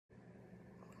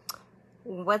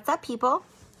What's up, people?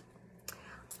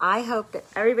 I hope that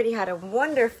everybody had a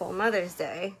wonderful Mother's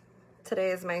Day. Today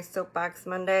is my Soapbox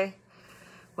Monday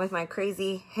with my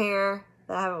crazy hair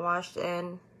that I haven't washed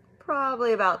in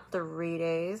probably about 3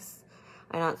 days.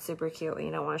 I know it's super cute when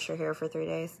you don't wash your hair for 3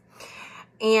 days.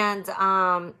 And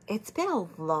it's been a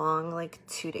long,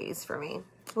 2 days for me.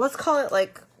 Let's call it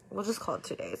we'll just call it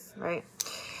 2 days, right?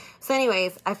 So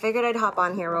anyways, I figured I'd hop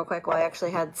on here real quick while I actually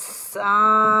had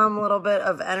some little bit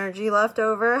of energy left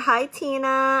over. Hi,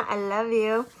 Tina. I love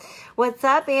you. What's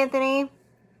up, Anthony?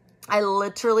 I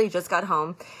literally just got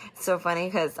home. It's so funny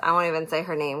because I won't even say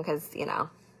her name because, I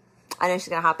know she's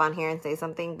going to hop on here and say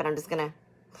something, but I'm just going to.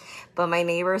 But my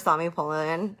neighbor saw me pull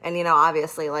in, and,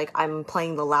 obviously, I'm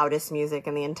playing the loudest music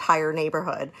in the entire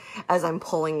neighborhood as I'm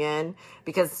pulling in,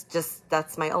 because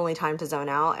that's my only time to zone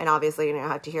out, and obviously, I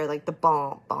have to hear, the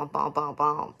bump, bump, bump, bump,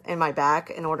 bump in my back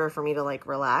in order for me to,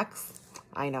 relax.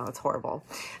 I know, it's horrible.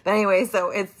 But anyway, so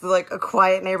it's, a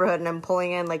quiet neighborhood, and I'm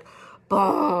pulling in,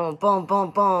 boom, boom,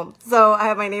 boom, boom. So I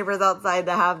have my neighbors outside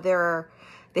that have their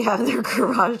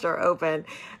garage door open,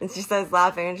 and she starts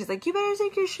laughing, and she's like, you better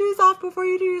take your shoes off before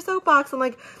you do your soapbox. I'm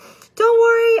like, don't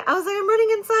worry. I was like, I'm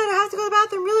running inside. I have to go to the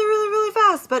bathroom really, really, really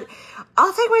fast, but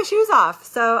I'll take my shoes off.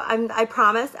 So I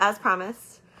promised, as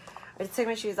promised, I just take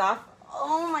my shoes off.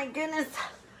 Oh my goodness.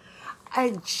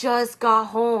 I just got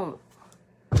home.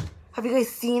 Have you guys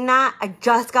seen that? I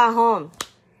just got home.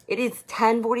 It is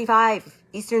 10:45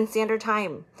 Eastern Standard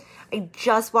Time. I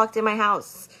just walked in my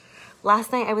house.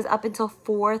 Last night, I was up until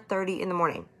 4:30 in the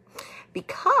morning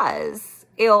because,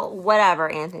 whatever,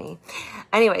 Anthony.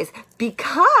 Anyways,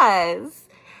 because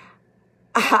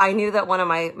I knew that one of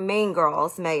my main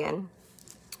girls, Megan,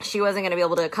 she wasn't going to be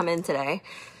able to come in today.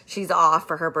 She's off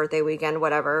for her birthday weekend,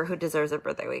 whatever. Who deserves a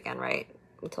birthday weekend, right?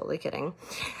 I'm totally kidding.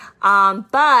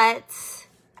 But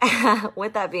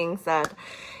with that being said,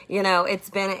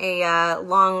 it's been a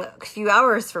long few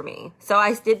hours for me. So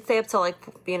I did stay up till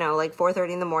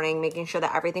 4:30 in the morning, making sure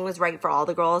that everything was right for all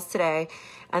the girls today,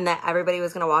 and that everybody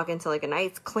was going to walk into a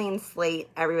nice clean slate.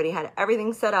 Everybody had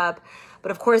everything set up. But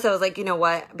of course I was like, you know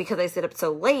what? Because I stayed up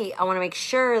so late, I want to make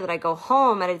sure that I go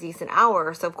home at a decent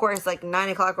hour. So of course, 9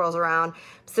 o'clock rolls around,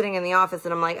 I'm sitting in the office,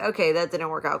 and I'm like, okay, that didn't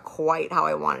work out quite how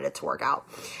I wanted it to work out.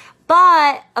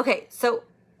 But okay, so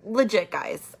legit,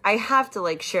 guys, I have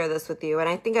to share this with you, and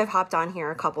I think I've hopped on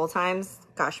here a couple times.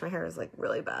 Gosh, my hair is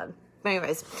really bad. But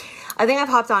anyways, I think I've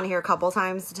hopped on here a couple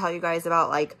times to tell you guys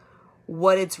about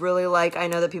what it's really like. I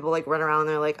know that people run around and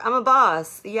they're like, I'm a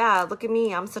boss. Yeah, look at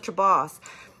me, I'm such a boss.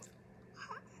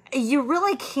 You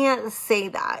really can't say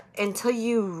that until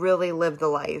you really live the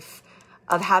life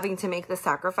of having to make the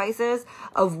sacrifices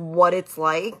of what it's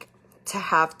like to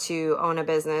have to own a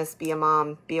business, be a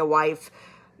mom, be a wife.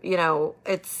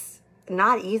 It's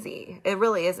not easy. It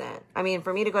really isn't. I mean,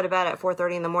 for me to go to bed at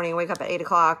 4:30 in the morning, wake up at 8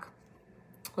 o'clock,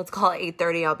 let's call it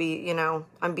 8:30. I'll be,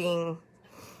 I'm being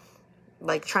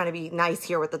trying to be nice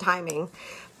here with the timing.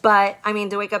 But I mean,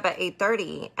 to wake up at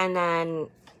 8:30 and then,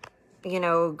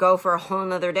 go for a whole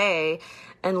nother day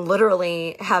and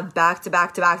literally have back things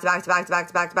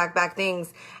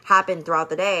happen throughout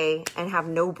the day and have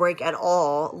no break at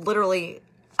all. Literally,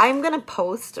 I'm going to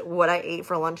post what I ate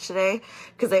for lunch today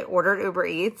because I ordered Uber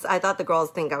Eats. I thought the girls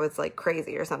think I was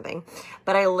crazy or something,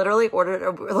 but I literally ordered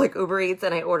Uber Eats,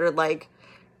 and I ordered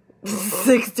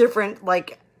 6 different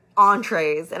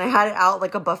entrees, and I had it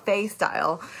out a buffet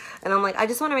style. And I'm I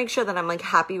just want to make sure that I'm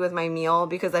happy with my meal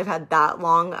because I've had that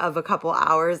long of a couple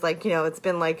hours. It's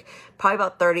been probably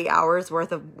about 30 hours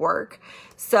worth of work.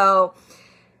 So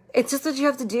it's just what you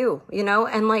have to do, and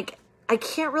I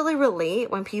can't really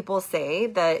relate when people say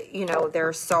that,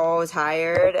 they're so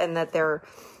tired and that they're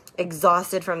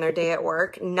exhausted from their day at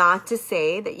work. Not to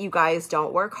say that you guys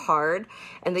don't work hard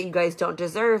and that you guys don't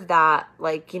deserve that,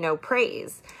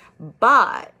 praise.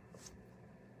 But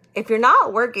if you're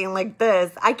not working like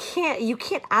this, you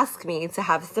can't ask me to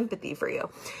have sympathy for you.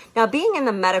 Now, being in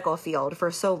the medical field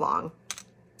for so long,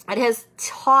 it has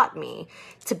taught me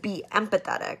to be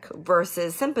empathetic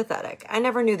versus sympathetic. I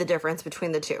never knew the difference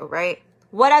between the two, right?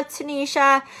 What up,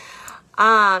 Tanisha?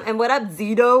 And what up,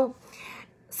 Zito?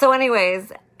 So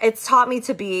anyways, it's taught me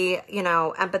to be,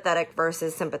 empathetic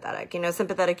versus sympathetic.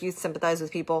 Sympathetic, you sympathize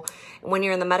with people. When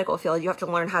you're in the medical field, you have to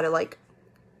learn how to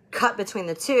cut between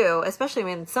the two,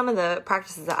 especially some of the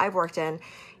practices that I've worked in,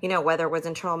 whether it was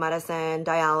internal medicine,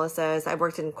 dialysis. I've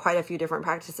worked in quite a few different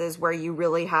practices where you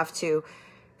really have to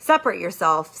separate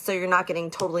yourself so you're not getting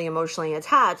totally emotionally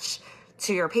attached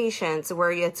to your patients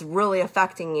where it's really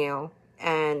affecting you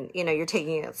and, you're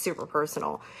taking it super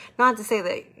personal. Not to say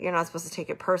that you're not supposed to take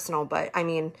it personal, but I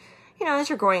mean, you know, as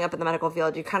you're growing up in the medical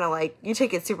field, you kind of like, you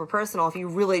take it super personal if you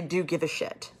really do give a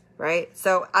shit, right?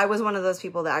 So I was one of those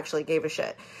people that actually gave a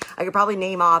shit. I could probably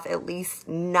name off at least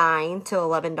 9 to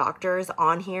 11 doctors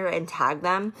on here and tag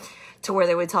them to where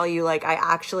they would tell you, like, I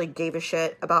actually gave a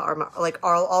shit about our, like,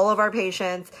 all of our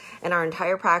patients and our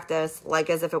entire practice, like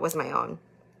as if it was my own.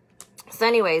 So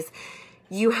anyways,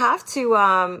 you have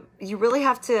to, you really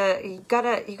have to, you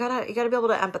gotta be able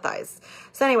to empathize.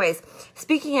 So anyways,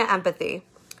 speaking of empathy,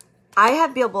 I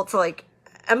have been able to like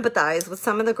empathize with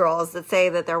some of the girls that say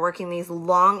that they're working these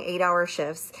long 8-hour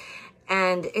shifts,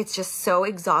 and it's just so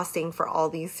exhausting for all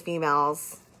these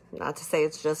females. Not to say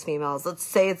it's just females. Let's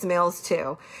say it's males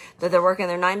too, that they're working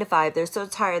their 9 to 5. They're so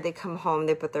tired. They come home,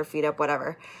 they put their feet up,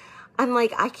 whatever. I'm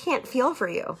like, I can't feel for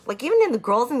you. Like, even in the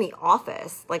girls in the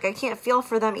office, like, I can't feel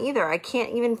for them either. I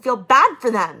can't even feel bad for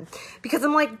them because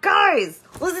I'm like, guys,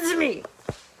 listen to me.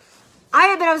 I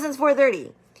have been up since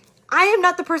 4:30. I am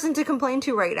not the person to complain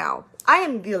to right now. I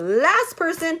am the last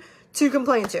person to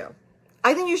complain to.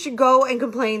 I think you should go and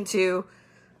complain to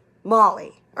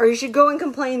Molly, or you should go and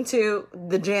complain to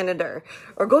the janitor,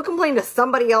 or go complain to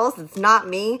somebody else that's not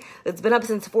me, that's been up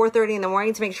since 4:30 in the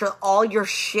morning to make sure all your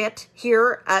shit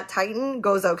here at Titan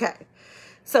goes okay.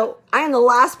 So I am the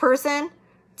last person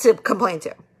to complain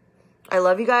to. I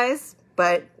love you guys,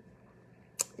 but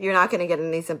you're not going to get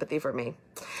any sympathy from me.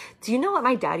 Do you know what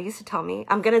my dad used to tell me?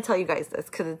 I'm going to tell you guys this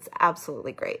because it's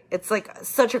absolutely great. It's like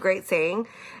such a great saying,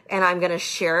 and I'm going to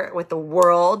share it with the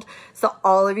world so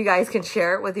all of you guys can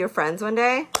share it with your friends one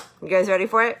day. You guys ready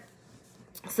for it?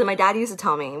 So my dad used to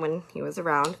tell me when he was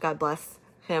around, God bless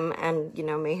him, and, you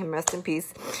know, may him rest in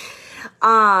peace.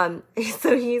 So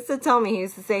he used to tell me, he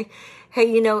used to say, hey,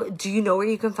 you know, do you know where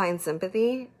you can find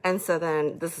sympathy? And so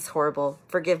then, this is horrible.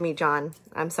 Forgive me, John.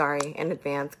 I'm sorry in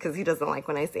advance because he doesn't like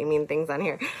when I say mean things on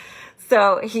here.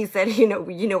 So he said, you know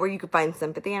where you can find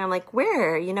sympathy? And I'm like,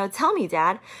 where? You know, tell me,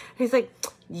 Dad. And he's like,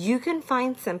 you can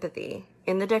find sympathy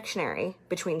in the dictionary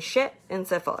between shit and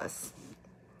syphilis.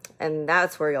 And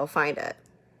that's where you'll find it.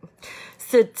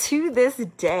 So to this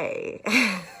day,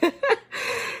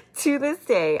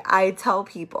 I tell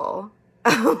people,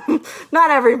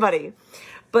 not everybody,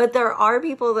 but there are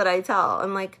people that I tell.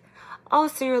 I'm like, oh,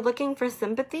 so you're looking for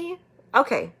sympathy?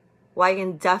 Okay, well, I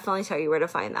can definitely tell you where to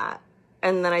find that.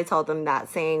 And then I tell them that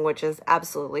saying, which is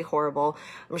absolutely horrible.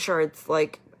 I'm sure it's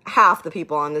like half the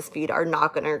people on this feed are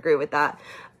not going to agree with that.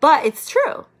 But it's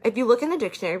true. If you look in the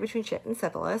dictionary between shit and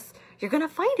syphilis, you're going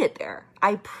to find it there.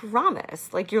 I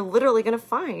promise. Like, you're literally going to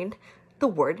find the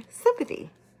word sympathy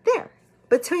there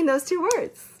between those two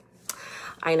words.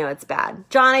 I know it's bad.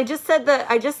 John, I just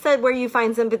said where you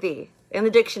find sympathy in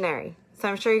the dictionary. So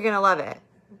I'm sure you're going to love it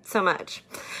so much.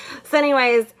 So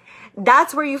anyways,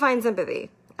 that's where you find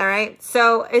sympathy. All right.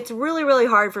 So it's really, really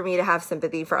hard for me to have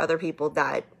sympathy for other people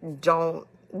that don't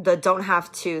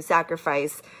have to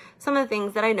sacrifice some of the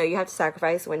things that I know you have to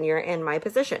sacrifice when you're in my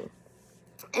position.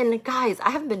 And guys, I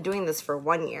haven't been doing this for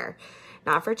 1 year,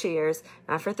 not for 2 years,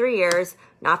 not for 3 years,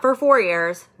 not for 4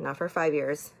 years, not for 5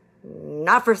 years,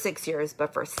 not for 6 years,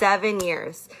 but for 7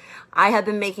 years. I have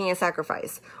been making a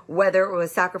sacrifice, whether it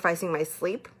was sacrificing my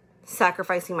sleep,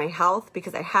 sacrificing my health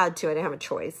because I had to, I didn't have a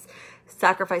choice,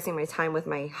 sacrificing my time with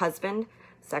my husband,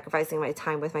 sacrificing my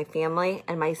time with my family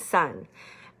and my son.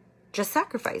 Just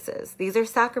sacrifices. These are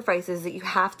sacrifices that you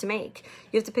have to make.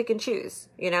 You have to pick and choose.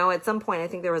 You know, at some point, I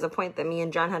think there was a point that me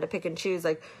and John had to pick and choose,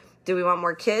 like, do we want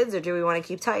more kids or do we want to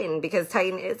keep Titan? Because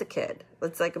Titan is a kid.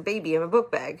 It's like a baby in a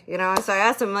book bag, you know? So I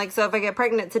asked him, like, so if I get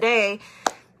pregnant today,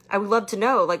 I would love to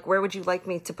know, like, where would you like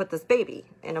me to put this baby?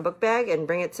 In a book bag and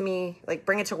bring it to me, like,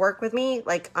 bring it to work with me,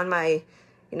 like, on my,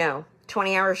 you know,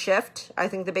 20-hour shift? I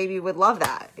think the baby would love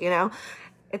that, you know?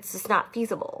 It's just not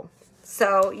feasible.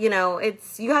 So, you know,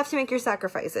 you have to make your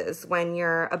sacrifices when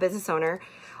you're a business owner,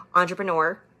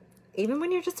 entrepreneur, even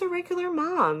when you're just a regular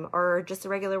mom or just a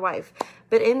regular wife.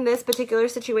 But in this particular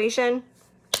situation,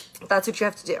 that's what you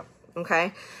have to do,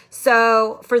 okay?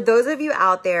 So for those of you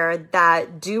out there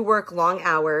that do work long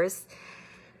hours,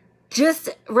 just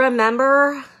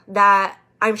remember that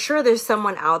I'm sure there's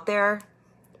someone out there,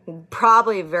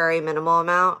 probably a very minimal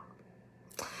amount,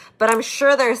 but I'm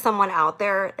sure there's someone out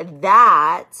there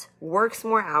that works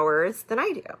more hours than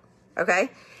I do,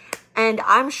 okay? And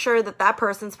I'm sure that that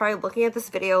person's probably looking at this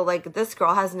video like, this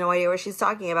girl has no idea what she's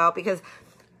talking about because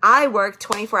I work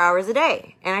 24 hours a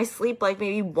day and I sleep like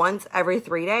maybe once every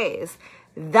 3 days.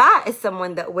 That is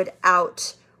someone that would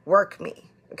outwork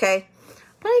me, okay?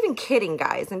 I'm not even kidding,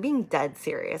 guys. I'm being dead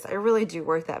serious. I really do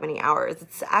work that many hours.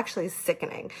 It's actually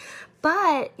sickening.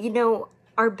 But, you know,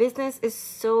 our business is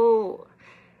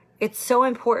it's so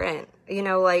important, you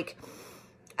know, like,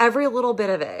 every little bit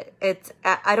of it.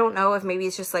 I don't know if maybe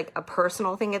it's just like a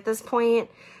personal thing at this point.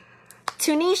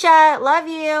 Tunisha, love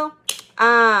you.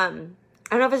 I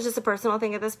don't know if it's just a personal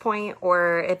thing at this point,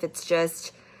 or if it's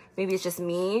just, maybe it's just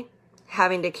me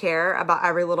having to care about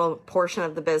every little portion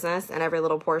of the business and every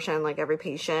little portion, like every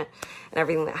patient and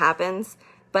everything that happens.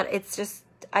 But it's just,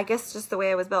 I guess, just the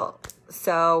way I was built.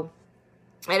 So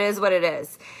it is what it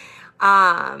is.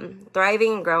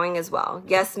 Thriving and growing as well.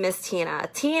 Yes, Miss Tina.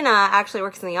 Tina actually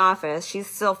works in the office. She's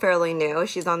still fairly new.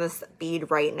 She's on this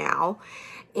feed right now.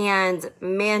 And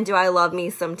man, do I love me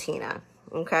some Tina.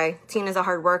 Okay. Tina's a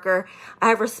hard worker. I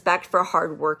have respect for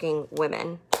hardworking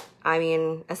women. I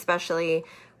mean, especially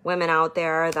women out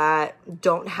there that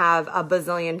don't have a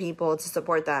bazillion people to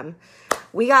support them.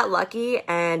 We got lucky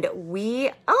and oh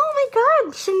my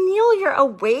God, Chanel, you're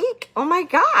awake? Oh my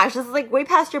gosh, this is like way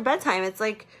past your bedtime. It's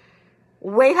like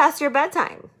way past your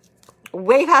bedtime.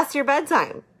 Way past your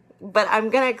bedtime. But I'm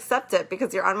going to accept it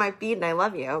because you're on my feed and I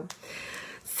love you.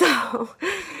 So,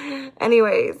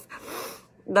 anyways,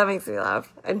 that makes me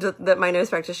laugh. And just that my nurse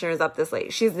practitioner is up this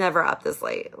late. She's never up this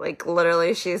late. Like,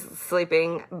 literally, she's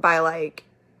sleeping by like,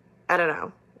 I don't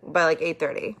know, by like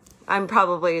 8:30.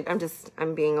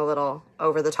 I'm being a little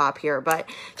over the top here, but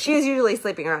she is usually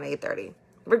sleeping around 8:30.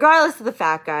 Regardless of the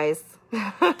fact, guys.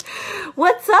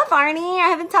 What's up, Arnie? I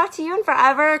haven't talked to you in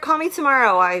forever. Call me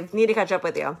tomorrow. I need to catch up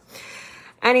with you.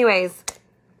 Anyways,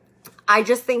 I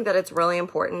just think that it's really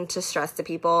important to stress to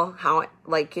people how,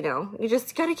 like, you know, you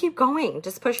just got to keep going.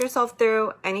 Just push yourself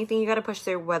through anything you got to push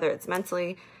through, whether it's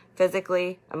mentally,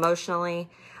 physically, emotionally.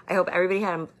 I hope everybody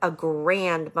had a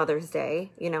grand Mother's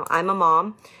Day. You know, I'm a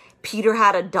mom. Peter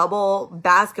had a double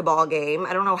basketball game.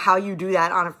 I don't know how you do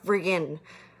that on a friggin'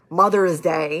 Mother's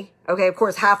Day. Okay, of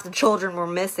course, half the children were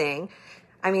missing.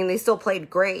 I mean, they still played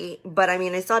great, but I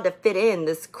mean, I still had to fit in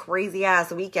this crazy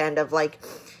ass weekend of like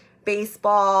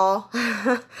baseball,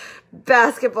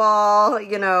 basketball,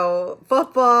 you know,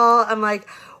 football. I'm like,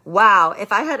 wow,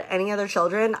 if I had any other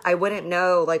children, I wouldn't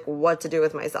know like what to do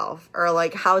with myself or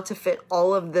like how to fit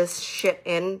all of this shit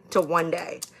into one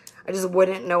day. I just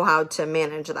wouldn't know how to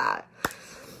manage that.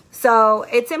 So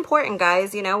it's important,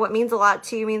 guys. You know, what means a lot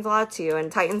to you means a lot to you.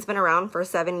 And Titan's been around for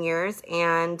 7 years.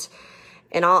 And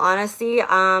in all honesty,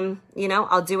 you know,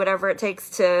 I'll do whatever it takes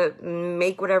to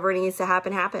make whatever needs to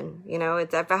happen. You know,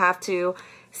 it's if I have to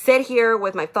sit here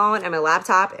with my phone and my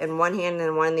laptop in one hand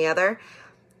and one in the other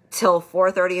till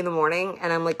 4:30 in the morning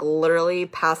and I'm like literally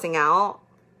passing out,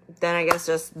 then I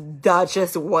guess that's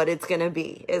just what it's going to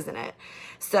be, isn't it?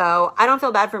 So I don't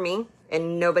feel bad for me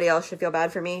and nobody else should feel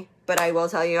bad for me. But I will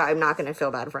tell you, I'm not going to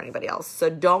feel bad for anybody else. So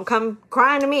don't come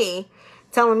crying to me,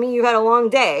 telling me you had a long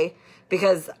day,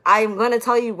 because I'm going to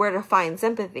tell you where to find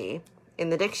sympathy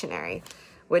in the dictionary,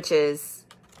 which is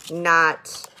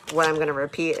not what I'm going to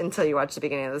repeat until you watch the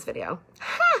beginning of this video.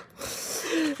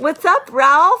 What's up,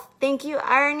 Ralph? Thank you,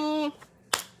 Arnie.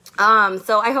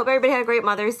 So I hope everybody had a great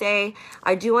Mother's Day.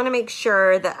 I do want to make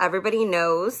sure that everybody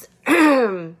knows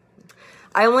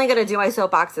I only going to do my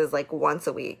soapboxes like once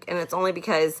a week. And it's only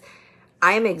because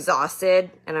I am exhausted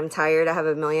and I'm tired. I have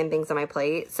a million things on my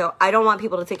plate. So I don't want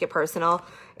people to take it personal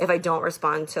if I don't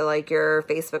respond to like your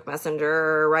Facebook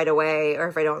Messenger right away, or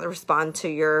if I don't respond to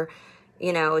your,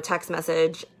 you know, text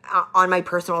message on my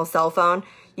personal cell phone.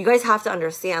 You guys have to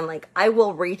understand, like, I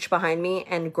will reach behind me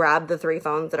and grab the 3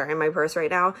 phones that are in my purse right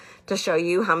now to show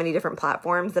you how many different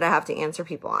platforms that I have to answer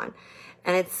people on.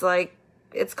 And it's like,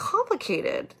 it's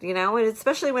complicated, you know, and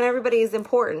especially when everybody is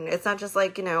important. It's not just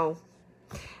like, you know,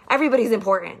 everybody's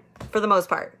important for the most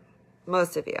part.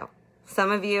 Most of you.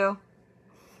 Some of you,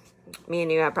 me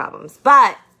and you have problems.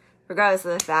 But regardless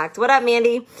of the fact, what up,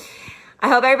 Mandy? I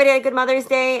hope everybody had a good Mother's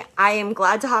Day. I am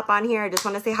glad to hop on here. I just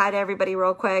want to say hi to everybody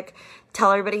real quick.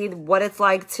 Tell everybody what it's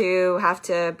like to have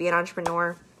to be an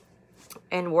entrepreneur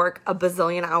and work a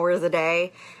bazillion hours a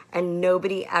day. And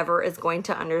nobody ever is going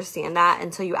to understand that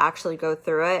until you actually go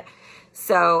through it.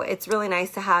 So it's really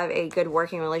nice to have a good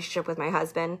working relationship with my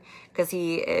husband, because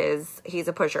he's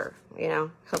a pusher, you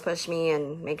know. He'll push me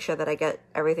and make sure that I get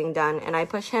everything done. And I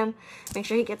push him, make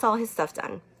sure he gets all his stuff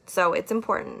done. So it's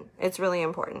important. It's really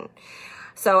important.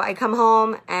 So I come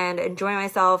home and enjoy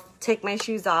myself, take my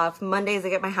shoes off. Mondays I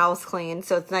get my house clean.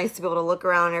 So it's nice to be able to look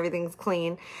around and everything's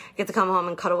clean. Get to come home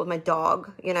and cuddle with my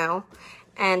dog, you know,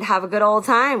 and have a good old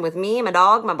time with me, my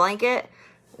dog, my blanket,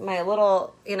 my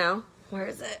little, you know, where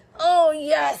is it? Oh,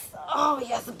 yes. Oh,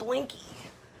 yes, a blankie.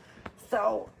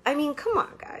 So, I mean, come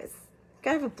on, guys. You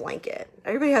gotta have a blanket.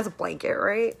 Everybody has a blanket,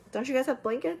 right? Don't you guys have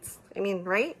blankets? I mean,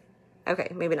 right?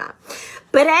 Okay, maybe not.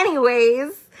 But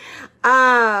anyways,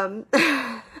 guys,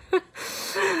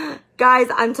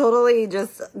 I'm totally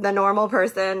just the normal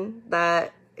person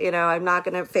that You know, I'm not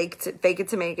going to fake it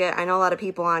to make it. I know a lot of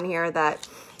people on here that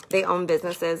they own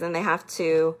businesses and they have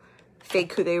to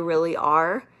fake who they really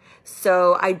are.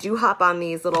 So I do hop on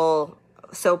these little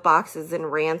soapboxes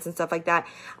and rants and stuff like that.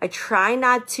 I try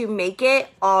not to make it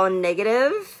all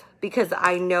negative because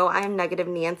I know I am negative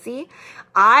Nancy.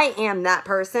 I am that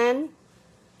person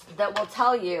that will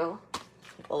tell you,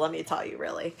 well, let me tell you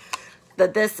really,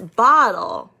 that this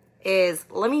bottle is,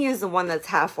 let me use the one that's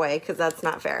halfway because that's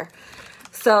not fair.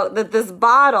 So that this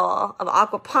bottle of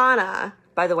Aquapana,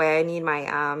 by the way, I need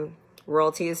my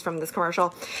royalties from this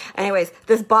commercial. Anyways,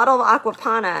 this bottle of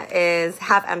Aquapana is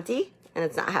half empty and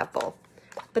it's not half full.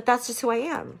 But that's just who I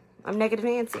am. I'm negative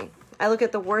Nancy. I look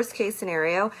at the worst case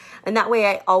scenario, and that way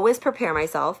I always prepare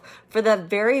myself for the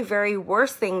very, very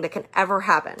worst thing that can ever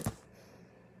happen.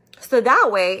 So that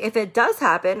way, if it does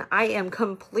happen, I am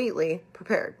completely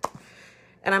prepared.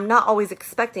 And I'm not always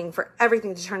expecting for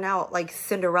everything to turn out like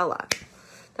Cinderella.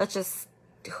 That's just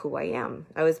who I am.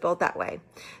 I was built that way.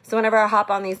 So whenever I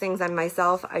hop on these things, I'm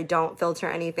myself. I don't filter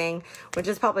anything, which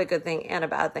is probably a good thing and a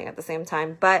bad thing at the same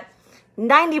time. But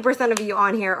 90% of you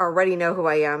on here already know who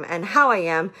I am and how I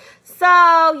am.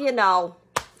 So, you know,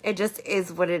 it just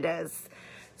is what it is.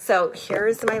 So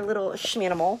here's my little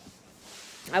schmanimal.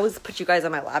 I always put you guys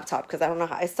on my laptop because I don't know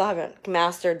how, I still haven't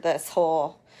mastered this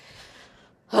whole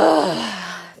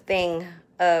thing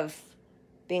of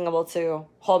being able to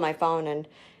hold my phone and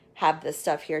have this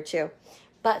stuff here too.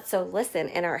 But so listen,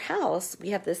 in our house,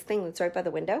 we have this thing that's right by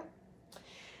the window.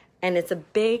 And it's a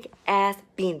big ass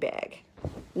beanbag.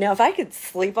 Now, if I could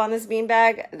sleep on this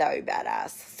beanbag, that would be badass.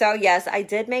 So yes, I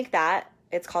did make that.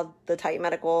 It's called the Tight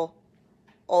Medical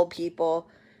Old People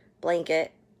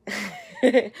Blanket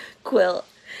quilt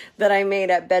that I made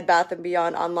at Bed Bath &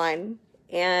 Beyond online.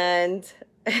 And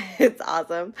it's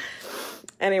awesome.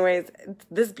 Anyways,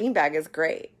 this beanbag is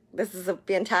great. This is a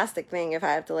fantastic thing if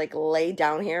I have to like lay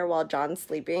down here while John's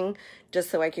sleeping, just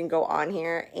so I can go on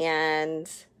here and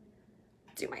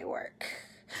do my work.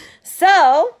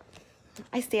 So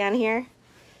I stand here,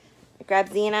 I grab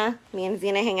Xena, me and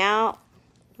Xena hang out,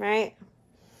 right?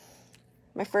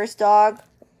 My first dog,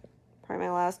 probably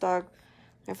my last dog,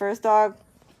 my first dog.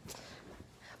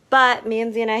 But me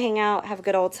and Xena hang out, have a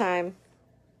good old time.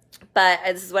 But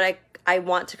this is what I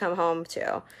want to come home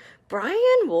to.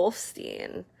 Brian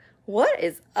Wolfstein, what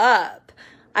is up?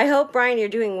 I hope, Brian, you're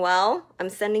doing well. I'm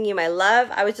sending you my love.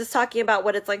 I was just talking about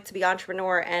what it's like to be an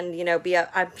entrepreneur and, you know,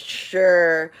 I'm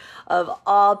sure of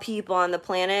all people on the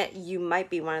planet, you might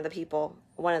be one of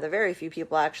the very few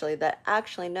people actually that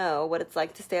actually know what it's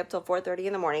like to stay up till 4:30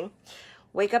 in the morning,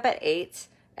 wake up at 8,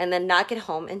 and then not get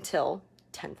home until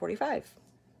 10:45.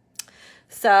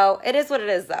 So it is what it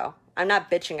is, though. I'm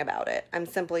not bitching about it. I'm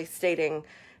simply stating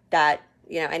that,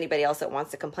 you know, anybody else that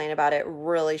wants to complain about it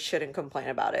really shouldn't complain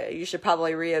about it. You should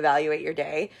probably reevaluate your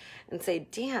day and say,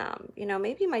 damn, you know,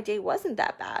 maybe my day wasn't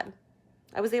that bad.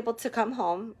 I was able to come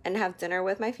home and have dinner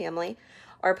with my family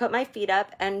or put my feet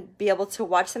up and be able to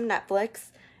watch some Netflix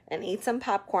and eat some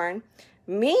popcorn.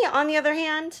 Me, on the other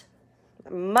hand,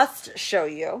 must show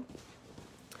you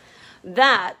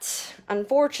that,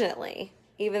 unfortunately,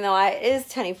 even though it is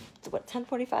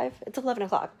 10:45? It's 11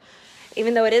 o'clock.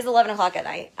 Even though it is 11 o'clock at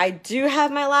night, I do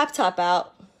have my laptop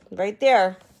out right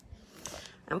there.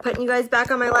 I'm putting you guys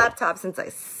back on my laptop since I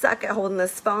suck at holding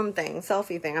this phone thing,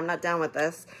 selfie thing. I'm not down with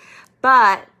this.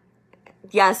 But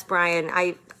yes, Brian,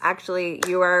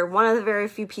 you are one of the very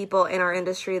few people in our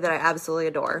industry that I absolutely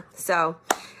adore. So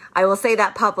I will say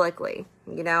that publicly.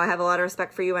 You know, I have a lot of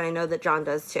respect for you, and I know that John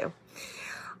does too.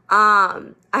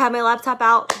 I have my laptop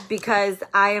out because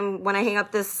when I hang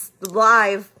up this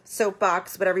live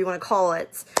soapbox, whatever you want to call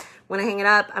it, when I hang it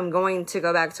up, I'm going to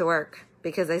go back to work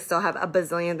because I still have a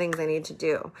bazillion things I need to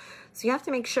do. So you have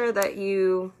to make sure that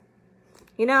you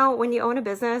know, when you own a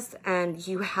business and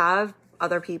you have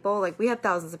other people, like we have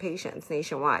thousands of patients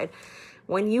nationwide.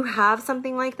 When you have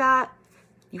something like that,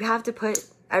 you have to put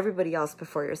everybody else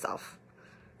before yourself.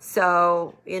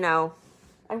 So, you know,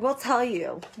 I will tell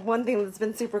you one thing that's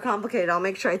been super complicated. I'll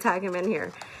make sure I tag him in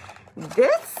here.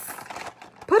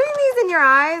 Putting these in your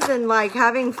eyes and like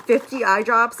having 50 eye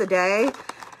drops a day,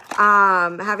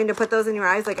 having to put those in your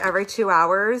eyes like every 2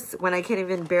 hours when I can't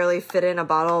even barely fit in a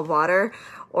bottle of water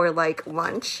or like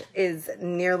lunch is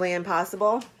nearly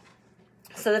impossible.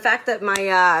 So the fact that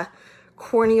my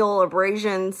corneal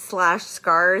abrasions /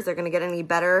 scars are going to get any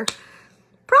better,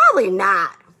 probably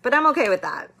not, but I'm okay with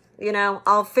that. You know,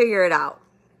 I'll figure it out.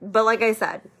 But like I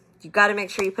said, you got to make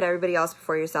sure you put everybody else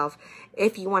before yourself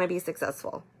if you want to be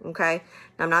successful, okay?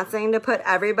 Now, I'm not saying to put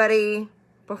everybody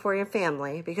before your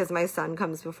family because my son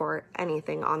comes before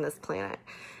anything on this planet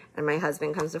and my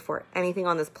husband comes before anything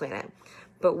on this planet.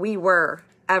 but we were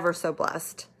ever so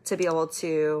blessed to be able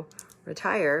to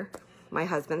retire my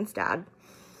husband's dad.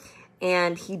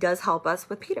 And he does help us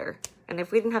with Peter. And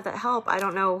if we didn't have that help, I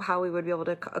don't know how we would be able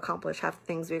to accomplish half the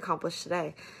things we accomplished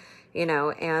today, you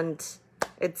know, and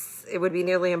it would be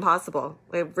nearly impossible.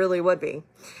 It really would be.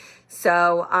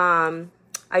 So,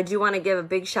 I do want to give a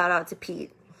big shout out to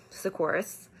Pete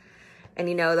Sikoris. And,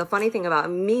 you know, the funny thing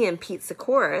about me and Pete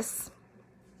Sikoris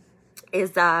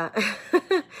is that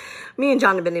me and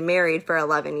John have been married for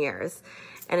 11 years.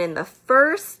 And in the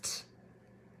first,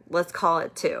 let's call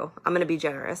it 2, I'm going to be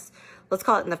generous. Let's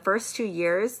call it in the first 2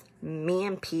 years, me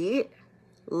and Pete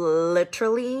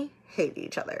literally hate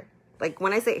each other. Like,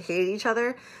 when I say hate each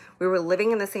other, we were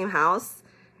living in the same house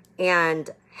and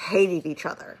hated each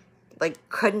other. Like,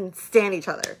 couldn't stand each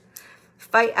other.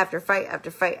 Fight after fight after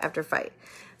fight after fight.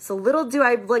 So little do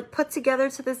I like put together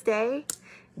to this day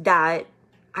that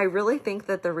I really think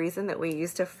that the reason that we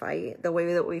used to fight the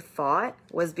way that we fought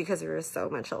was because we were so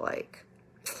much alike.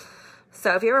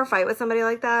 So if you ever fight with somebody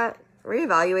like that,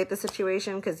 reevaluate the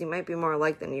situation, because you might be more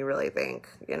alike than you really think,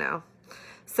 you know.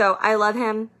 So I love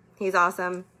him. He's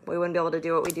awesome. We wouldn't be able to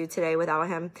do what we do today without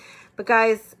him. But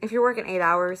guys, if you're working 8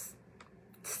 hours,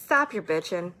 stop your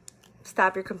bitching.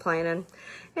 Stop your complaining.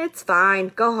 It's fine.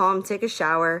 Go home, take a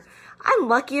shower. I'm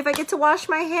lucky if I get to wash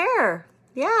my hair.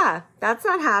 Yeah, that's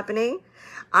not happening.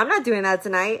 I'm not doing that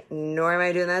tonight, nor am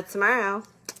I doing that tomorrow,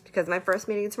 because my first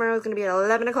meeting tomorrow is going to be at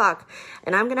 11 o'clock,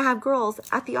 and I'm going to have girls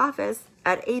at the office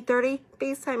at 8:30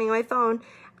 FaceTiming my phone,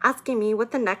 asking me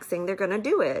what the next thing they're going to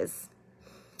do is.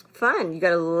 Fun. You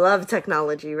got to love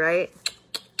technology, right?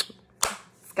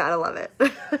 Gotta love it.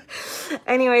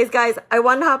 Anyways, guys, I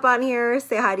wanted to hop on here,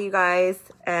 say hi to you guys,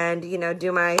 and, you know,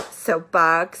 do my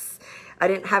soapbox. I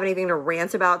didn't have anything to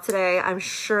rant about today. I'm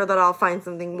sure that I'll find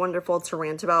something wonderful to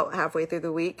rant about halfway through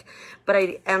the week, but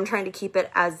I am trying to keep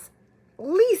it as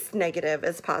least negative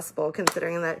as possible,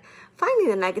 considering that finding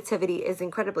the negativity is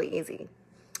incredibly easy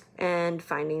and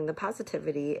finding the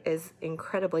positivity is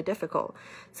incredibly difficult.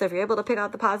 So if you're able to pick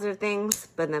out the positive things,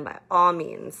 but then by all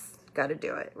means, got to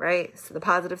do it, right? So the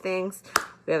positive things,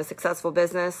 we have a successful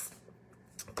business.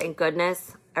 Thank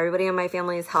goodness. Everybody in my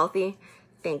family is healthy.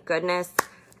 Thank goodness.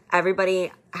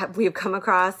 Everybody we've come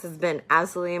across has been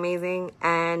absolutely amazing,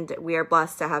 and we are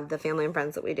blessed to have the family and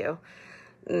friends that we do.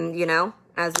 You know,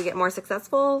 as we get more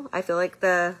successful, I feel like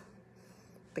the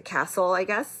castle, I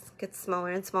guess, gets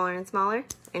smaller and smaller and smaller,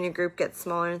 and your group gets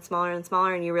smaller and smaller and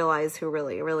smaller, and you realize who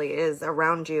really, really is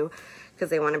around you because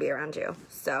they want to be around you.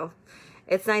 So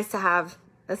it's nice to have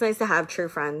true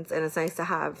friends, and it's nice to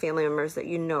have family members that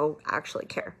you know actually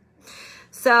care.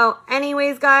 So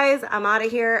anyways, guys, I'm out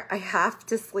of here. I have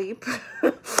to sleep.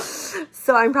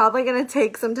 So I'm probably going to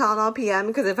take some Tylenol PM,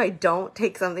 because if I don't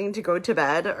take something to go to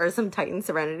bed or some Titan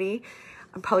Serenity,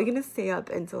 I'm probably going to stay up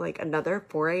until like another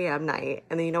 4 a.m. night.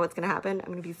 And then you know what's going to happen?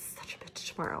 I'm going to be such a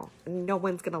bitch tomorrow, and no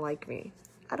one's going to like me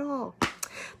at all.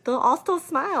 They'll all still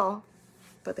smile,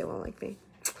 but they won't like me.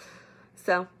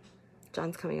 So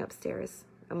John's coming upstairs.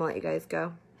 I'm going to let you guys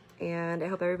go, and I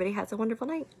hope everybody has a wonderful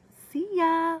night. See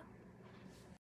ya.